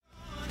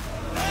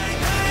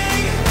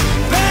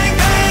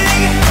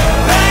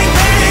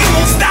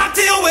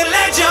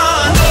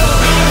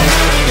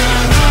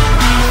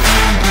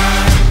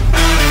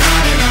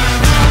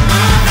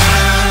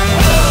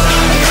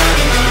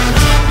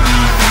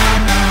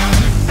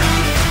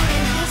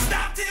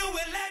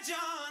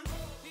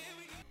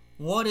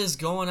What is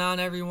going on,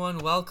 everyone?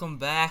 Welcome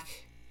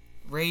back.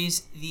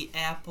 Raise the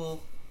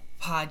Apple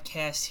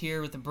podcast here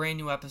with a brand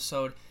new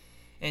episode.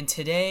 And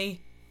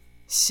today,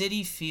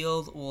 Citi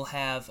Field will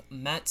have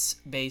Mets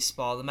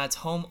baseball. The Mets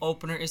home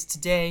opener is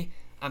today.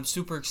 I'm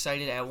super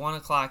excited at 1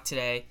 o'clock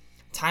today.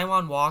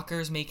 Taijuan Walker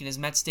is making his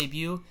Mets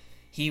debut.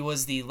 He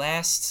was the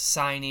last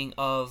signing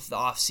of the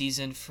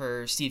offseason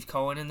for Steve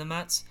Cohen and the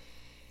Mets.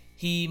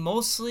 He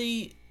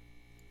mostly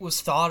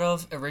was thought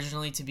of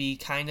originally to be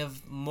kind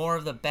of more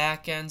of the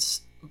back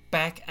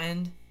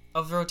end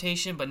of the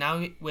rotation, but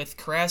now with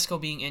Carrasco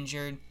being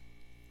injured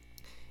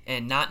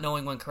and not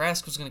knowing when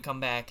Carrasco is going to come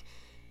back,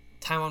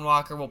 Taijuan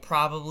Walker will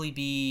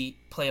probably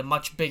play a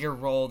much bigger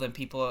role than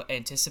people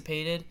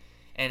anticipated,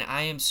 and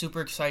I am super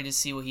excited to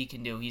see what he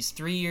can do. He's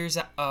 3 years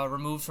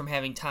removed from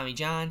having Tommy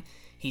John.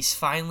 He's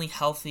finally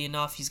healthy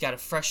enough. He's got a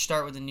fresh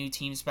start with a new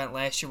team spent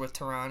last year with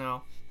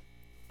Toronto,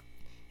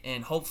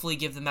 and hopefully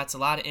give the Mets a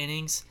lot of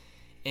innings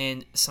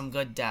and some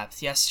good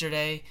depth.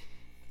 Yesterday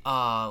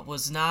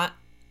was not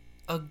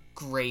a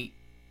great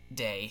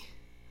day,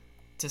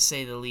 to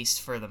say the least,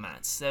 for the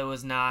Mets. That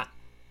was not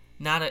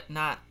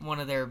one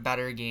of their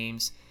better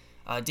games.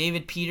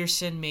 David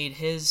Peterson made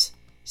his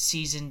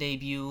season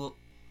debut.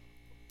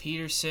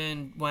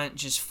 Peterson went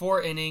just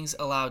 4 innings,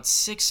 allowed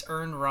 6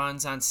 earned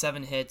runs on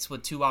 7 hits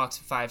with 2 walks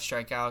and 5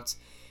 strikeouts.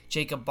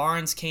 Jacob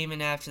Barnes came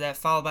in after that,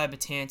 followed by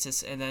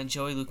Betances, and then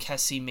Joey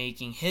Lucchesi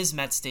making his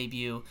Mets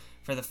debut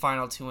for the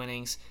final 2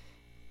 innings.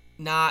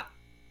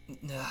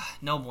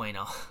 No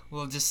bueno.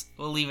 We'll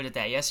leave it at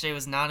that. Yesterday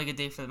was not a good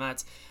day for the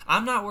Mets.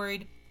 I'm not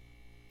worried.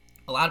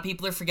 A lot of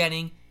people are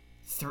forgetting.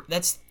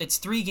 It's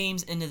 3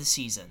 games into the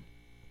season.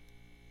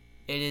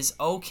 It is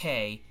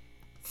okay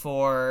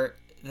for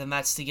the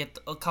Mets to get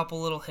a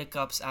couple little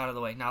hiccups out of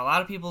the way. Now, a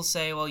lot of people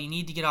say, well, you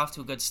need to get off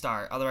to a good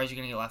start, otherwise you're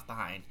going to get left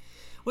behind,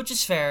 which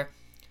is fair.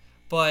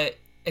 But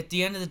at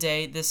the end of the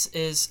day,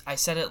 I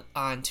said it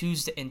on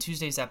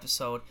Tuesday's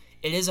episode,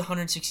 it is a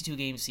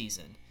 162-game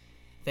season.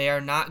 They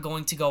are not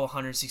going to go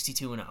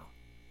 162-0.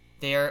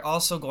 They are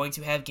also going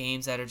to have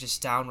games that are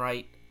just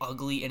downright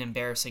ugly and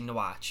embarrassing to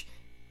watch.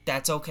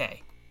 That's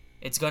okay.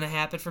 It's going to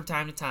happen from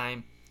time to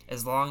time,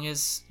 as long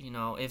as,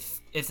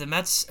 if the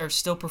Mets are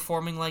still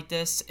performing like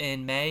this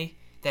in May,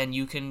 then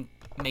you can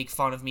make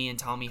fun of me and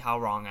tell me how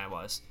wrong I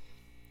was.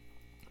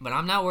 But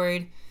I'm not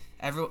worried.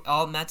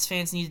 All Mets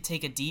fans need to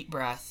take a deep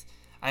breath.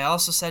 I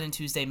also said in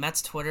Tuesday,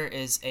 Mets Twitter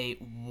is a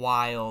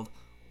wild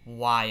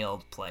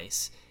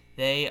place.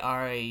 They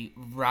are a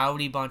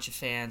rowdy bunch of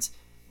fans,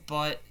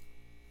 but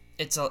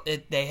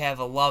they have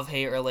a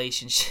love-hate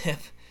relationship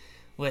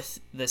with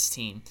this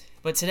team.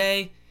 But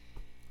today,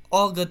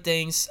 all good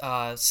things.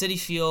 Citi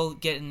Field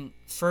getting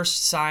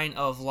first sign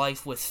of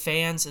life with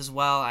fans as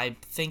well. I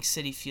think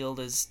Citi Field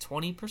is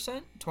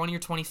 20% or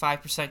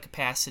 25%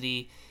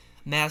 capacity.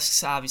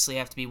 Masks obviously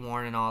have to be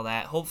worn and all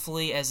that.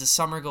 Hopefully, as the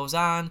summer goes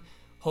on,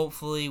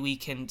 we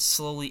can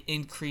slowly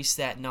increase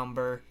that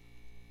number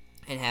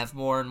and have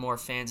more and more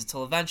fans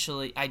until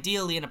eventually,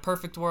 ideally in a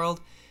perfect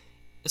world,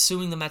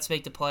 assuming the Mets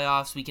make the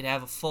playoffs, we could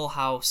have a full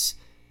house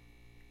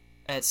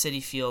at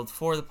Citi Field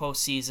for the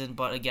postseason.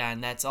 But again,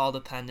 that's all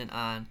dependent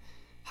on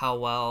how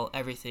well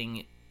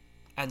everything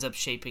ends up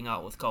shaping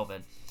out with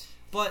COVID.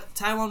 But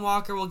Taijuan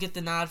Walker will get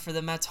the nod for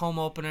the Mets home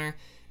opener.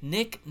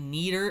 Nick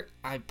Neiter,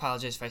 I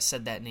apologize if I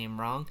said that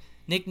name wrong.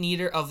 Nick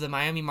Neiter of the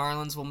Miami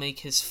Marlins will make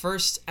his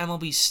first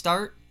MLB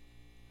start.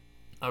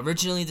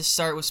 Originally, the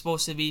start was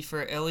supposed to be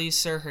for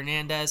Eliezer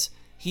Hernandez.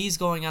 He's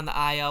going on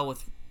the IL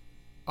with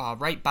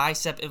right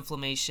bicep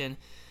inflammation,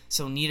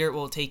 so Neiter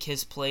will take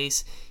his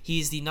place.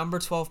 He's the number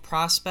 12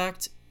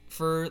 prospect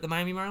for the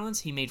Miami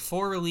Marlins. He made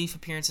 4 relief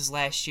appearances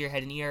last year,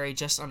 had an ERA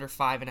just under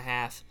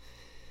 5.5.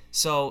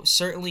 So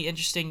certainly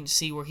interesting to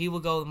see where he will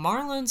go. The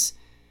Marlins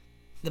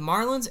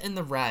and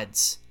the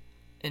Reds,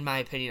 in my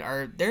opinion,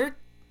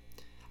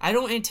 I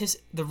don't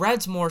anticipate the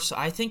Reds more so.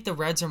 I think the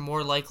Reds are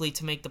more likely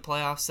to make the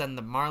playoffs than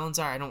the Marlins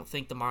are. I don't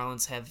think the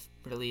Marlins have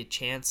really a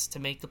chance to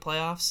make the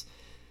playoffs.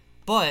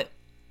 But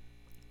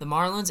the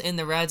Marlins and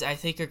the Reds, I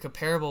think, are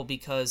comparable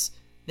because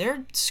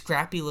they're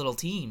scrappy little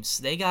teams.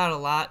 They got a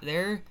lot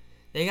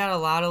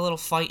of little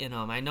fight in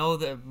them. I know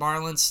the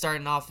Marlins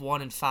starting off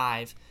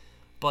 1-5,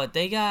 but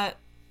they got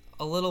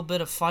a little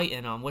bit of fight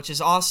in them, which is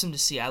awesome to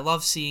see. I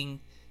love seeing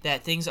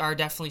that things are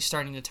definitely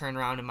starting to turn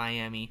around in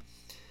Miami.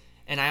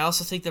 And I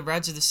also think the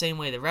Reds are the same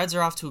way. The Reds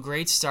are off to a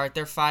great start.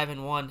 They're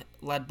 5-1,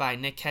 led by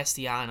Nick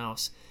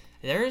Castellanos.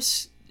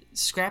 There's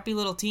scrappy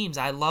little teams.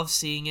 I love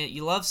seeing it.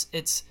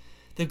 It's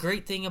the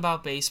great thing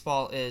about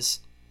baseball is,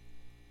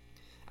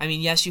 I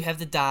mean, yes, you have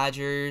the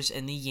Dodgers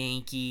and the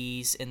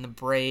Yankees and the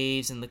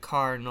Braves and the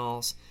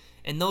Cardinals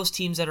and those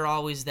teams that are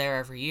always there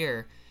every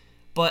year.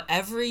 But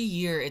every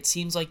year it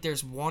seems like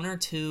there's 1 or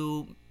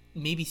 2,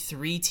 maybe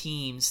 3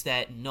 teams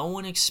that no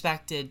one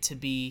expected to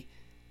be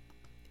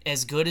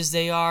as good as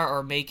they are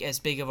or make as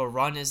big of a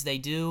run as they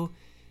do,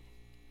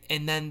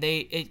 and then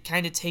it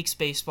kind of takes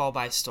baseball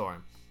by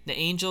storm. The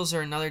Angels are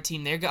another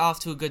team. They got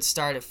off to a good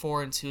start at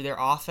 4-2. Their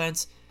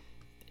offense,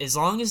 as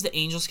long as the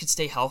Angels can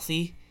stay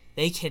healthy,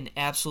 they can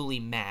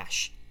absolutely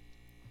mash.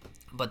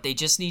 But they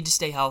just need to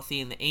stay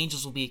healthy, and the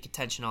Angels will be in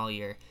contention all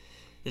year.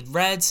 The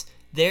Reds,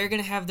 they're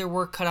going to have their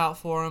work cut out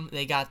for them.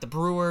 They got the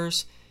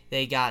Brewers.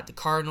 They got the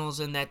Cardinals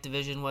in that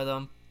division with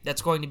them.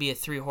 That's going to be a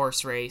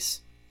 3-horse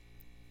race.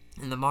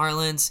 And the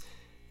Marlins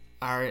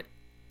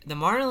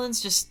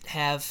just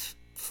have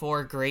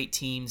 4 great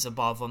teams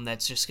above them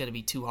that's just going to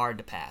be too hard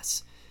to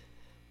pass.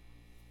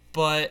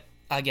 But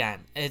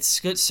again,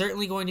 it's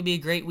certainly going to be a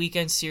great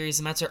weekend series.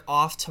 The Mets are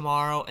off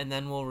tomorrow, and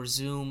then we'll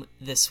resume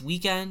this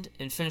weekend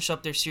and finish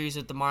up their series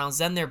with the Marlins.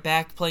 Then they're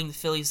back playing the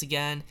Phillies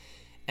again,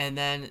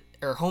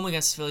 or home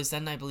against the Phillies.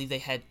 Then I believe they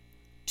head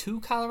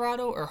to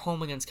Colorado or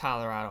home against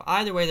Colorado.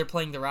 Either way, they're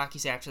playing the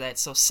Rockies after that.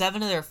 So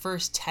 7 of their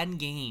first 10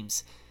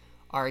 games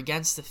are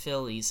against the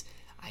Phillies.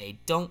 I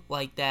don't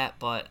like that,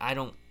 but I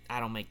don't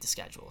make the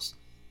schedules.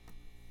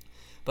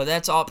 But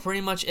that's all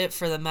pretty much it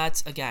for the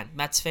Mets. Again,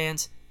 Mets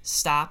fans,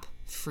 stop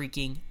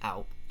freaking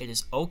out. It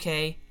is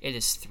okay. It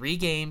is 3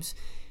 games.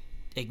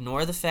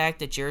 Ignore the fact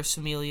that Jeurys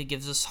Familia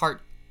gives us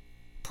heart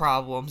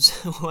problems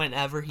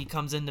whenever he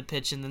comes in to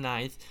pitch in the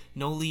 9th.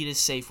 No lead is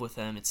safe with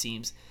him, it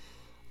seems.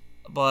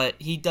 But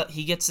he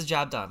gets the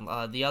job done.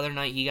 The other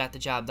night he got the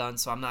job done,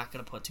 so I'm not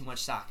going to put too much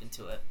stock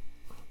into it.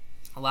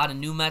 A lot of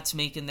new Mets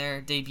making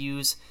their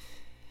debuts.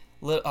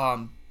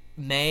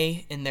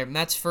 May, in their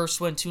Mets'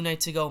 first win 2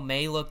 nights ago,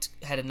 May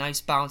had a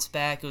nice bounce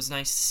back. It was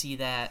nice to see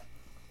that.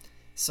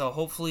 So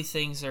hopefully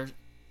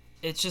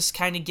it's just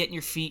kind of getting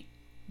your feet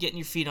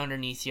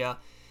underneath you.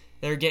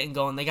 They're getting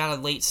going. They got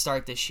a late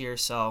start this year,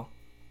 so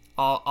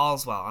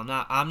all's well.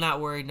 I'm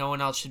not worried. No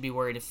one else should be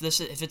worried. If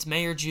it's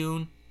May or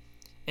June,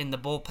 and the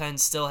bullpen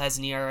still has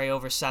an ERA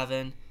over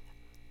 7,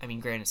 I mean,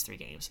 granted it's 3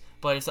 games,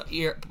 but if the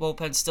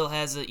bullpen still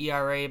has an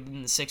ERA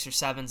in the 6 or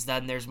 7s,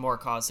 then there's more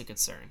cause to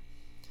concern.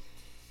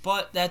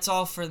 But that's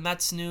all for the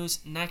Mets news.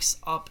 Next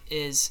up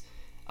is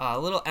a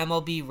little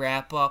MLB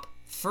wrap-up.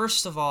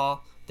 First of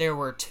all, there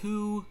were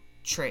 2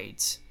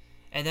 trades.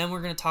 And then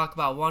we're going to talk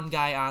about one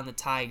guy on the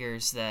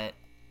Tigers that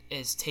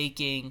is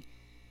taking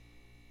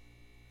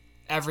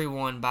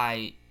everyone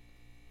by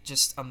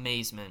just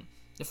amazement.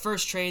 The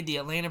first trade, the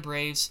Atlanta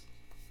Braves,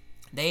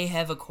 they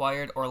have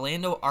acquired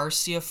Orlando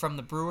Arcia from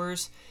the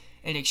Brewers.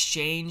 In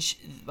exchange,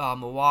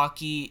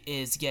 Milwaukee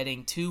is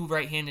getting 2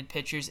 right-handed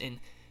pitchers in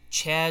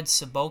Chad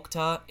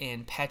Sobota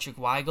and Patrick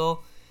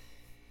Weigel.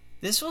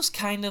 This was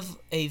kind of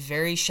a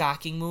very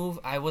shocking move.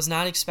 I was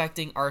not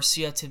expecting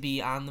Arcia to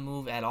be on the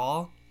move at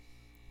all.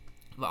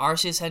 But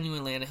Arcia is heading to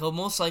Atlanta. He'll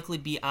most likely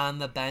be on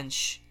the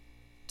bench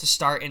to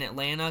start in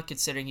Atlanta,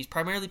 considering he's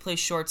primarily plays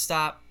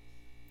shortstop.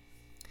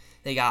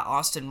 They got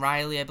Austin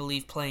Riley, I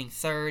believe, playing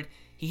third.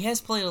 He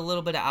has played a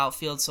little bit of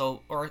outfield,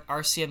 so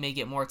Arcia may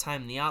get more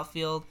time in the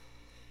outfield.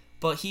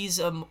 But he's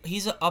an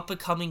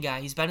up-and-coming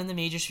guy. He's been in the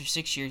majors for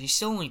 6 years. He's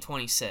still only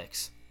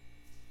 26.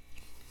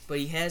 But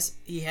he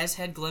has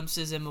had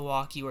glimpses in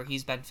Milwaukee where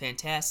he's been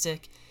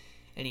fantastic,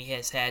 and he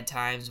has had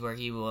times where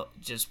he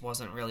just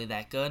wasn't really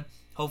that good.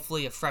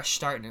 Hopefully a fresh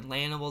start in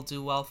Atlanta will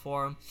do well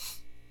for him.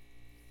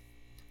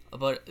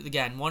 But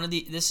again,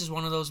 this is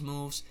one of those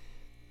moves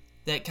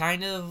that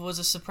kind of was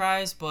a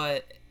surprise,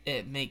 but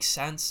it makes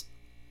sense.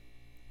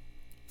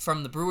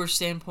 From the Brewers'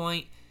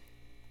 standpoint,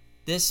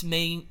 this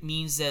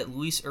means that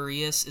Luis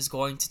Urias is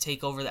going to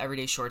take over the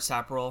everyday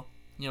shortstop role.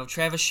 You know,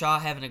 Travis Shaw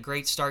having a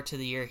great start to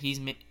the year. He's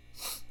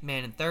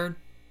man in third.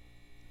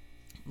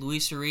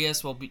 Luis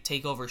Urias will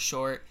take over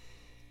short.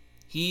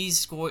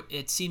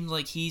 It seems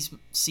like he's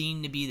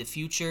seen to be the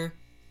future.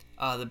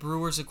 The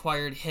Brewers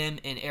acquired him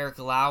and Eric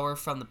Lauer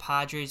from the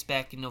Padres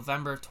back in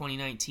November of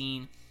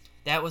 2019.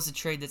 That was the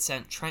trade that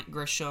sent Trent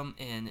Grisham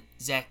and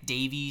Zach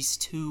Davies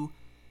to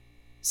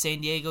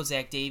San Diego.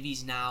 Zach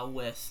Davies now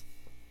with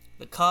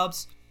the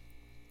Cubs.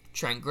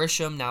 Trent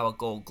Grisham now a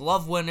Gold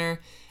Glove winner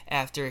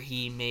after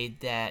he made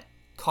that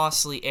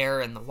costly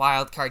error in the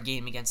wild card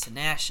game against the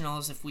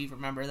Nationals, if we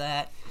remember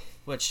that,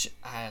 which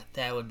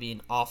that would be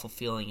an awful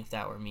feeling if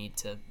that were me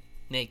to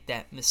make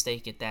that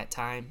mistake at that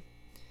time.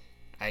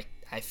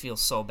 I feel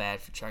so bad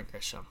for Trent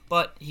Grisham.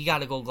 But he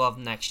got a Gold Glove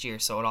next year,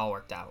 so it all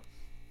worked out.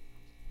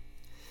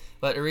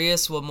 But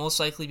Urias will most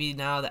likely be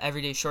now the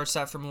everyday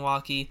shortstop for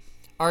Milwaukee.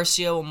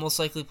 Arcia will most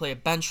likely play a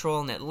bench role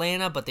in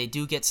Atlanta, but they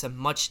do get some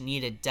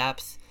much-needed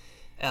depth.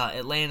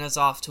 Atlanta's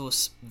off to a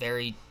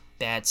very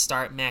bad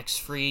start. Max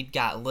Fried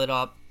got lit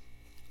up.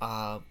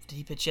 Did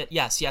he pitch yet?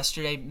 Yes,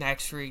 yesterday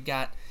Max Fried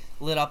got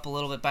lit up a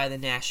little bit by the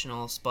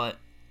Nationals, but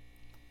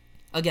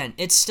again,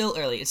 it's still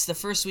early. It's the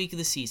first week of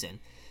the season.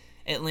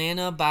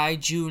 By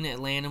June,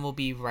 Atlanta will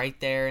be right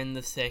there in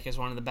the thick as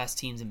one of the best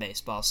teams in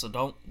baseball.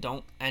 So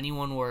don't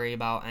anyone worry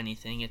about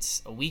anything.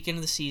 It's a week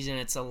into the season.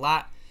 It's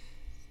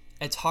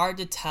hard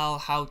to tell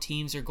how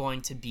teams are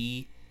going to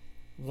be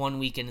 1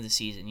 week into the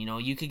season. You know,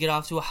 you could get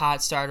off to a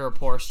hot start or a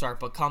poor start,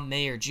 but come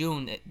May or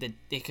June,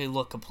 it could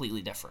look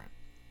completely different.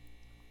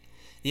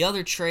 The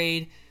other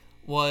trade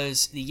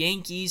was the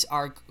Yankees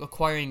are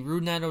acquiring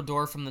Rougned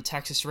Odor from the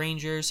Texas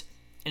Rangers.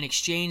 In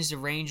exchange, the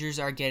Rangers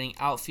are getting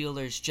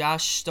outfielders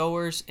Josh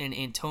Stowers and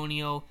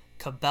Antonio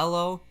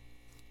Cabello,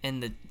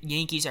 and the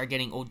Yankees are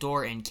getting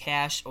Odor and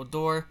Cash.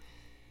 Odor,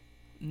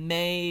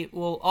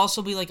 will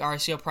also be like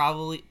Arcia,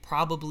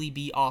 probably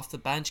be off the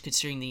bench,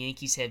 considering the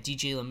Yankees have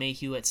DJ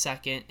LeMahieu at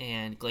second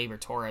and Gleyber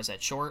Torres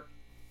at short.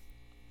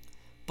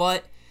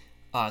 But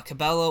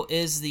Cabello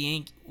was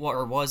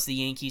the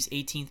Yankees'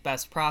 18th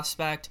best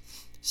prospect.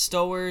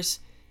 Stowers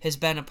has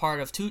been a part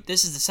of two.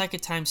 This is the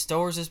second time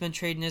Stowers has been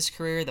traded in his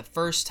career. The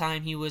first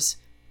time he was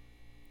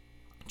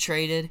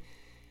traded,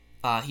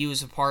 he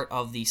was a part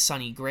of the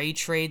Sonny Gray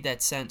trade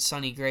that sent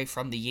Sonny Gray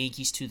from the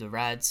Yankees to the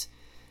Reds.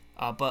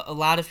 But a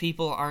lot of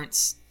people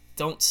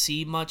don't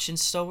see much in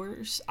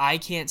Stowers. I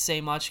can't say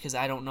much because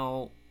I don't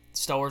know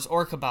Stowers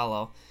or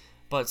Cabello.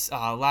 But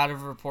a lot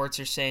of reports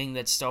are saying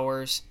that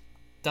Stowers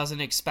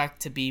doesn't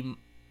expect to be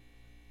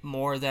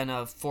more than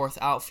a fourth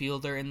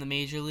outfielder in the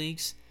major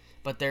leagues.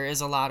 But there is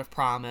a lot of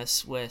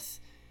promise with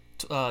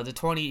the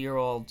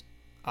 20-year-old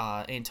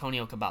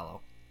Antonio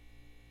Cabello.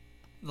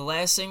 The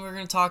last thing we're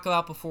going to talk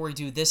about before we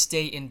do this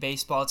day in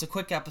baseball, it's a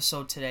quick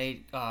episode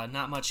today,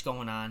 not much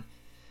going on,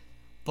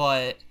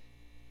 but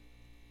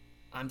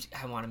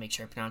I want to make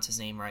sure I pronounce his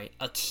name right.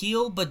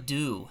 Akil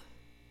Baddoo,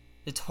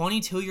 the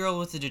 22-year-old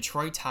with the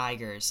Detroit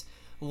Tigers.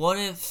 What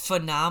a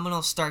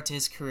phenomenal start to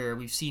his career.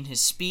 We've seen his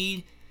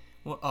speed.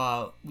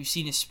 We've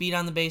seen his speed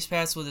on the base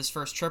paths with his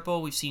first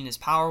triple. We've seen his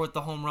power with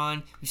the home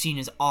run. We've seen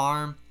his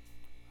arm.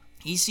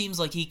 He seems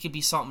like he could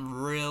be something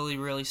really,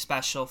 really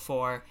special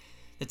for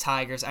the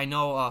Tigers. I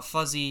know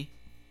Fuzzy,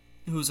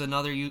 who's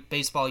another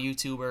baseball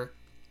YouTuber,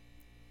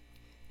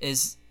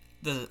 is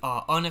the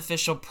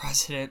unofficial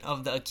president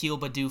of the Akil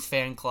Baddoo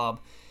fan club.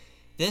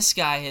 This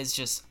guy is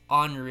just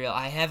unreal.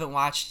 I haven't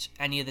watched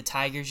any of the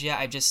Tigers yet.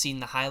 I've just seen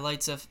the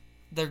highlights of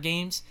their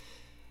games,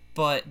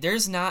 but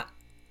there's not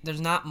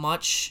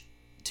much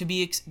to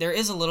be. There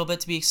is a little bit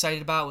to be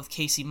excited about with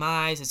Casey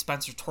Mize and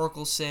Spencer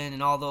Torkelson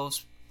and all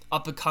those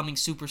up and coming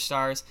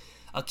superstars.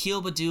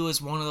 Akil Baddoo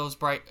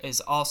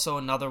is also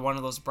another one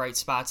of those bright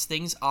spots.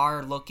 Things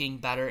are looking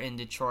better in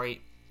Detroit.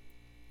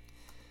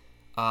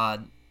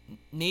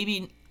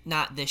 Maybe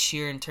not this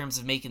year in terms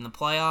of making the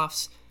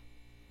playoffs,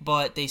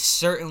 but they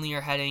certainly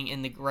are heading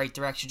in the right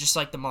direction, just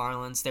like the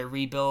Marlins. Their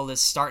rebuild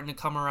is starting to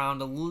come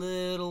around a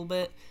little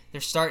bit.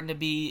 There's starting to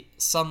be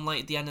some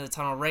light at the end of the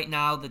tunnel. Right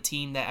now, the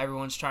team that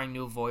everyone's trying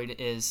to avoid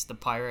is the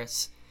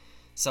Pirates.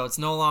 So it's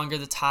no longer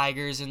the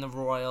Tigers and the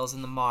Royals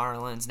and the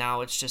Marlins.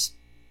 Now it's just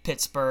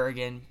Pittsburgh,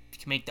 and you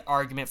can make the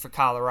argument for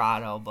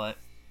Colorado, but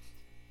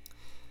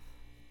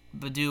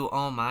Baddoo,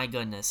 oh my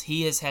goodness,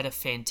 he has had a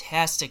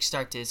fantastic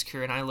start to his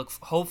career, and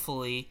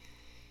hopefully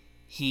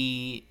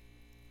he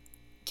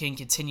can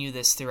continue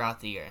this throughout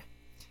the year.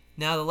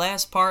 Now, the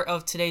last part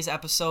of today's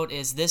episode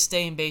is This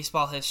Day in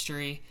Baseball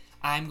History.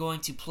 I'm going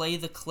to play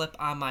the clip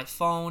on my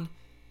phone,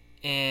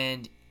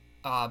 and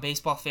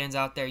baseball fans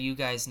out there, you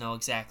guys know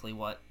exactly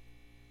what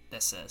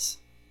this is.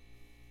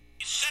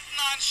 He's sitting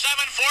on 7-14.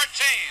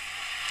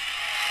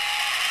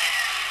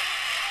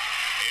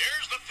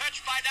 Here's the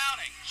pitch by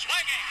Downing.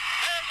 Swinging.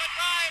 There's a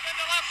drive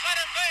into left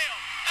center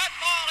field. That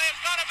ball is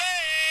going to be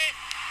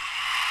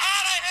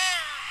out of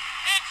here.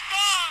 It's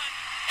gone.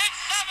 It's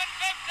 7-15.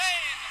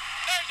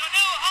 There's a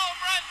new home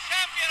run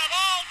champion of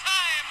all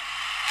time,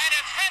 and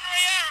it's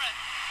Henry Aaron.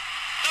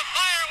 The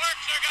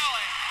fireworks are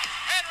going.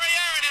 Henry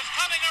Aaron is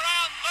coming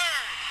around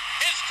third.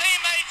 His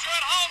teammates are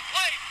at home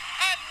plate,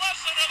 and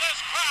listen to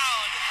this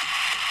crowd.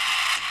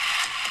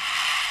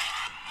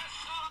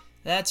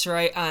 That's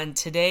right. On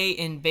Today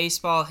in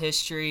Baseball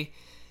History,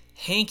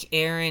 Hank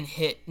Aaron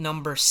hit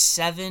number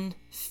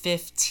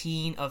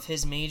 715 of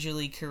his major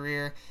league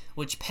career,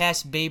 which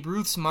passed Babe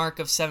Ruth's mark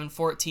of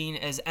 714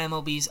 as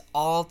MLB's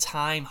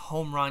all-time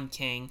home run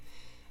king.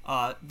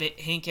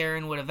 Hank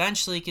Aaron would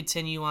eventually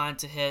continue on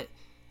to hit,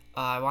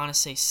 I want to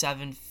say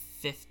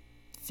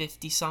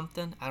 750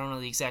 something. I don't know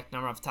the exact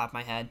number off the top of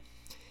my head.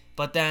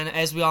 But then,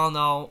 as we all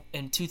know,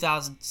 in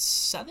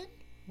 2007?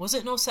 Was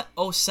it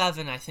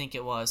 07, I think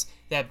it was,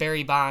 that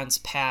Barry Bonds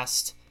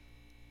passed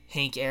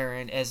Hank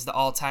Aaron as the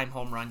all-time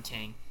home run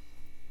king.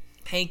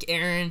 Hank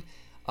Aaron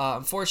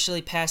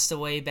unfortunately passed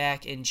away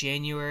back in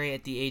January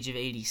at the age of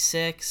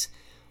 86.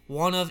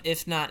 One of,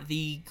 if not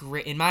the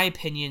great, in my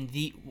opinion,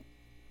 the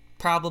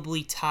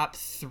probably top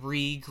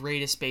 3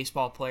 greatest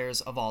baseball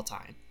players of all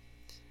time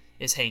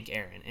is Hank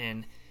Aaron.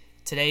 And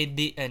today,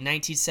 in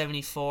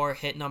 1974,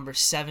 hit number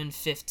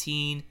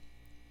 715.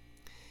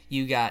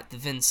 You got the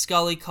Vin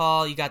Scully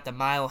call. You got the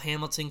Milo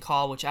Hamilton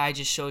call, which I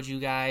just showed you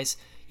guys.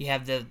 You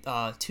have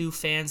the 2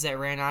 fans that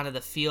ran out of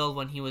the field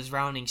when he was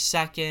rounding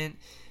second.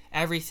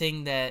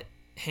 Everything that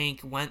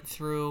Hank went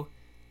through,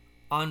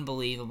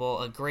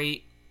 unbelievable. A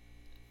great,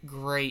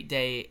 great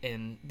day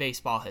in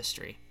baseball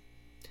history.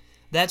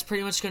 That's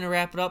pretty much going to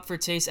wrap it up for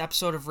today's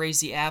episode of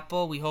Raise the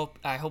Apple.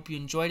 I hope you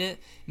enjoyed it.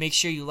 Make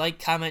sure you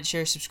like, comment,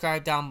 share,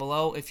 subscribe down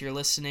below if you're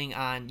listening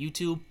on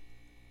YouTube.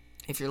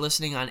 If you're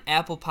listening on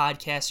Apple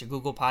Podcasts or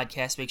Google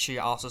Podcasts, make sure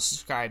you also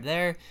subscribe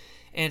there.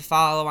 And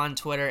follow on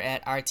Twitter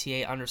at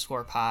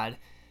RTA_pod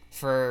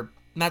for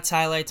Mets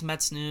highlights,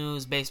 Mets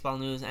news, baseball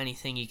news,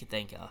 anything you can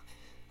think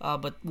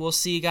of. But we'll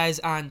see you guys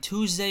on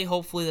Tuesday.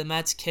 Hopefully the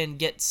Mets can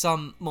get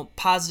some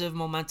positive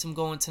momentum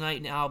going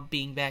tonight now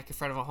being back in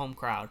front of a home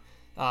crowd.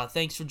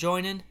 Thanks for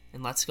joining,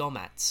 and let's go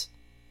Mets.